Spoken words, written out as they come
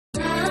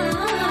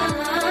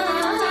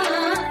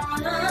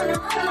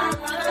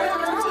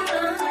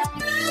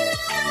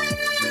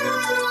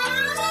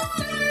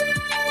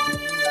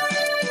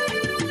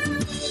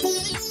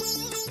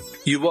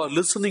You are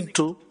listening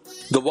to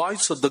The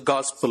Voice of the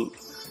Gospel,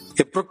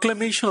 a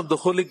proclamation of the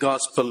Holy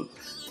Gospel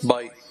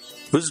by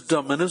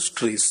Wisdom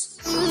Ministries.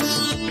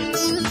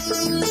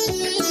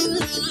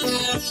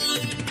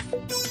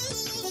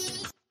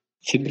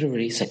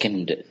 February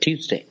 2nd,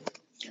 Tuesday.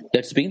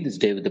 Let's begin this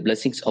day with the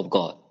blessings of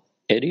God.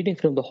 A reading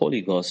from the Holy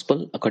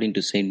Gospel according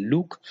to St.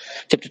 Luke,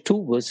 chapter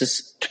 2,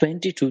 verses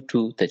 22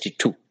 to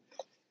 32.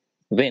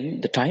 When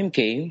the time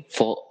came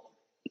for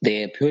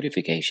their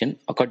purification,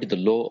 according to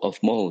the law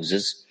of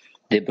Moses,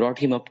 they brought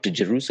him up to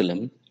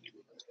Jerusalem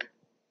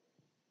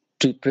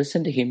to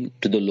present him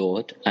to the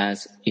Lord,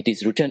 as it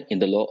is written in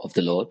the law of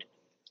the Lord.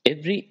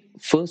 Every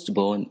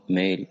firstborn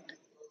male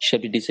shall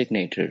be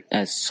designated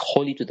as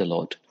holy to the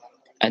Lord,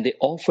 and they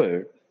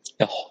offered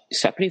a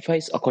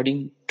sacrifice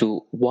according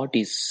to what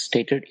is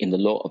stated in the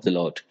law of the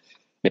Lord,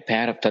 a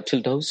pair of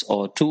turtle doves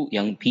or 2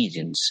 young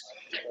pigeons.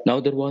 Now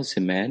there was a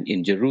man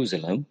in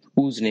Jerusalem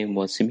whose name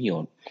was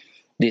Simeon.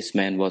 This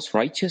man was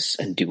righteous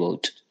and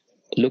devout,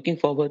 looking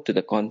forward to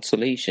the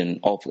consolation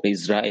of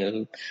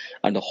Israel,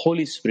 and the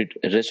Holy Spirit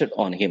rested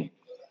on him.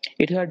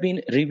 It had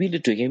been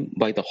revealed to him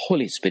by the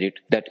Holy Spirit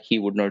that he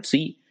would not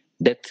see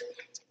death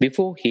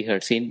before he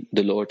had seen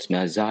the Lord's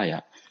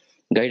Messiah.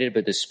 Guided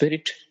by the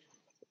Spirit,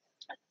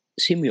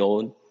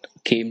 Simeon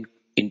came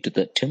into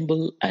the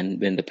temple, and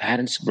when the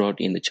parents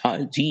brought in the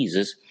child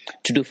Jesus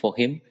to do for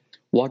him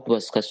what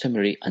was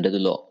customary under the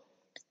law,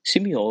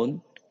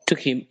 Simeon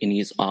took him in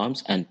his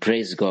arms and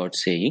praised God,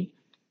 saying,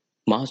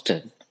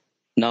 "Master,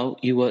 now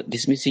you are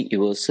dismissing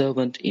your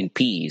servant in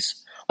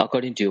peace,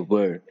 according to your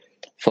word.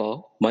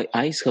 For my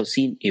eyes have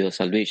seen your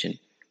salvation,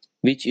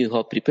 which you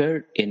have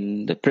prepared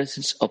in the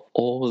presence of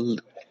all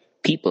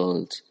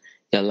peoples,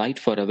 a light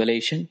for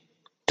revelation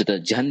to the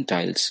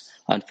Gentiles,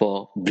 and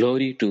for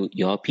glory to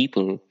your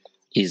people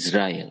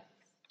Israel."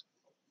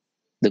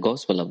 The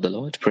Gospel of the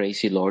Lord.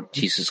 Praise you, Lord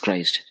Jesus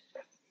Christ.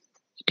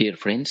 Dear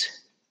friends,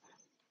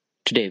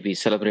 today we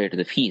celebrate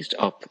the feast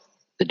of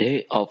the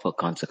day of a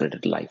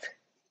consecrated life.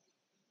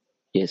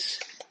 Yes,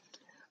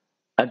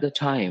 at the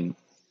time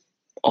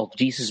of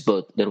Jesus'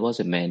 birth, there was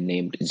a man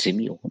named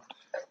Simeon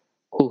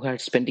who had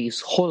spent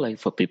his whole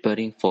life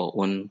preparing for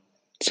one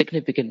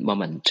significant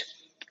moment.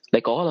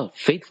 Like all our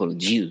faithful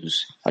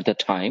Jews at the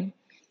time,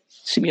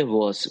 Simeon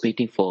was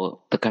waiting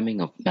for the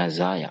coming of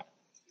Messiah.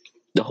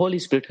 The Holy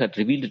Spirit had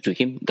revealed to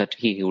him that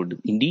he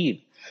would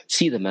indeed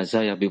see the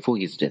Messiah before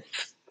his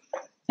death.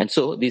 And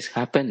so this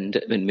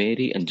happened when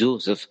Mary and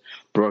Joseph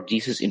brought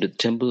Jesus into the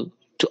temple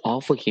to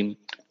offer him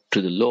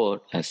to the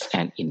Lord as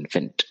an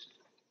infant.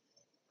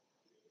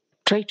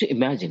 Try to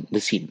imagine the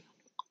scene.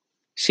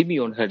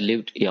 Simeon had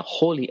lived a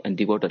holy and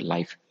devoted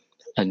life,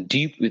 and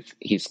deep with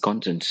his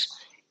conscience,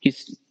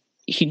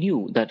 he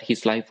knew that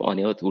his life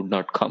on earth would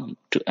not come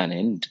to an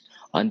end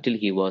until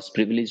he was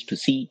privileged to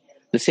see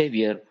the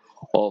Savior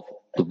of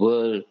the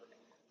world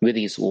with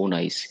his own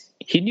eyes.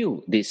 He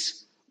knew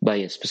this by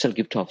a special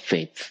gift of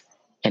faith,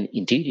 an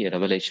interior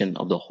revelation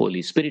of the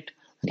Holy Spirit,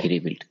 and he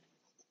revealed.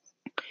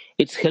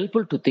 It's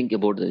helpful to think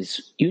about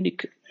this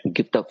unique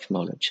gift of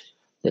knowledge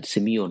that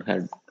Simeon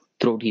had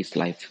throughout his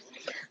life.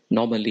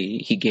 Normally,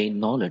 he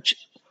gained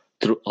knowledge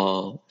through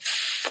our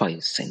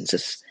 5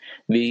 senses.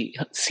 We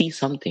see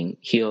something,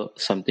 hear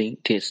something,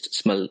 taste,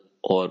 smell,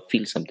 or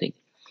feel something,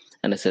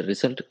 and as a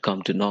result,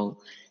 come to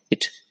know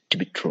it to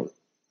be true.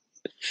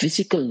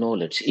 Physical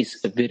knowledge is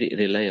very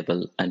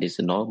reliable and is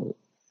a normal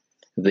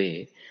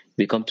way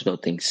we come to know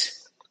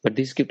things. But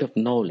this gift of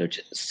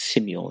knowledge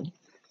Simeon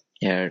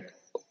had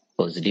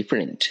was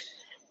different.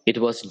 It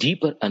was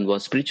deeper and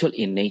was spiritual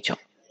in nature.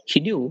 He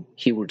knew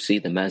he would see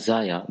the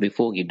Messiah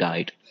before he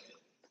died,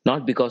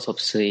 not because of,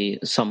 say,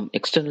 some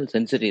external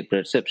sensory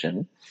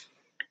perception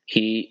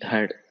he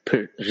had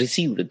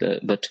received,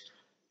 but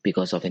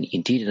because of an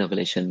interior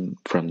revelation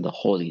from the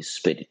Holy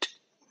Spirit.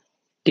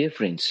 Dear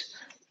friends,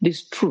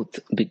 this truth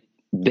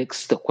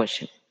begs the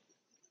question: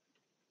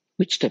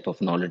 which type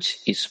of knowledge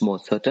is more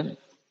certain?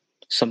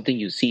 Something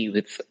you see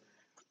with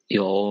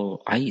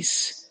your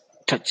eyes,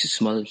 touch,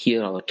 smell,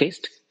 hear, or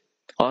taste?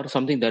 Or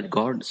something that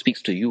God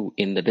speaks to you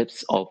in the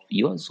depths of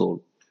your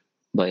soul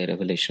by a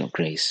revelation of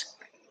grace?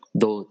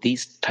 Though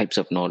these types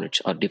of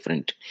knowledge are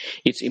different,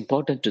 it's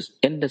important to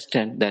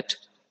understand that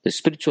the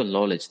spiritual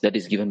knowledge that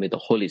is given by the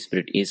Holy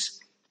Spirit is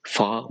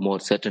far more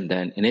certain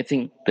than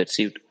anything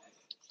perceived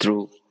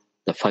through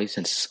the 5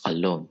 senses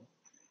alone.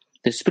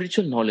 The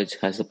spiritual knowledge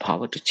has the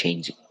power to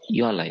change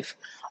your life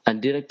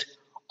and direct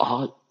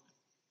all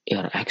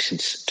your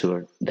actions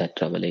toward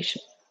that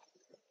revelation.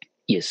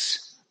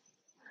 Yes,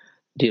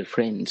 dear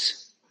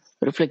friends,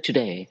 reflect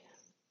today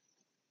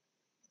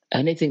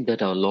anything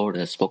that our Lord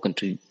has spoken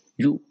to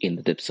you in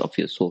the depths of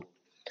your soul.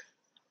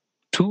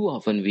 Too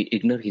often we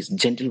ignore his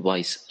gentle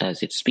voice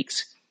as it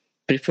speaks,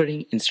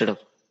 preferring instead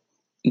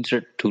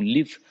to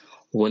live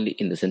only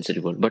in the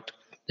sensory world. But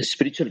the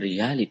spiritual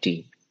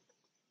reality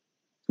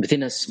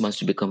within us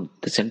must become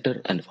the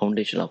center and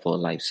foundation of our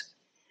lives.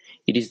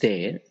 It is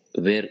there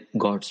where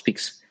God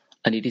speaks,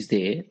 and it is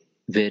there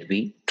where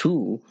we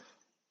too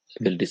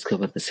will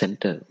discover the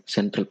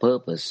central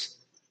purpose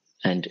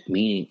and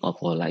meaning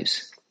of our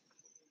lives.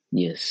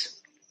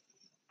 Yes.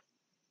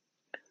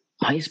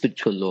 My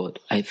spiritual Lord,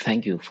 I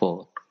thank you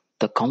for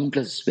the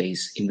countless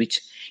ways in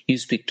which you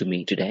speak to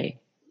me today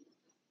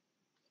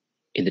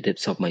in the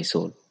depths of my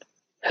soul.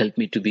 Help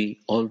me to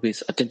be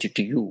always attentive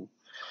to you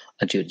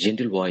and to your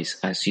gentle voice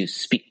as you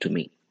speak to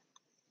me.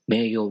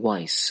 May your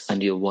voice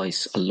and your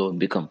voice alone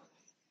become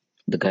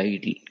the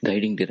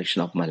guiding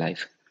direction of my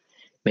life.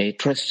 May I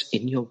trust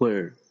in your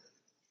word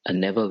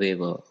and never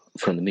waver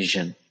from the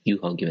mission you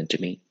have given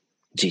to me.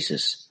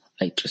 Jesus,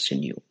 I trust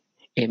in you.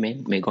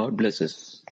 Amen. May God bless us.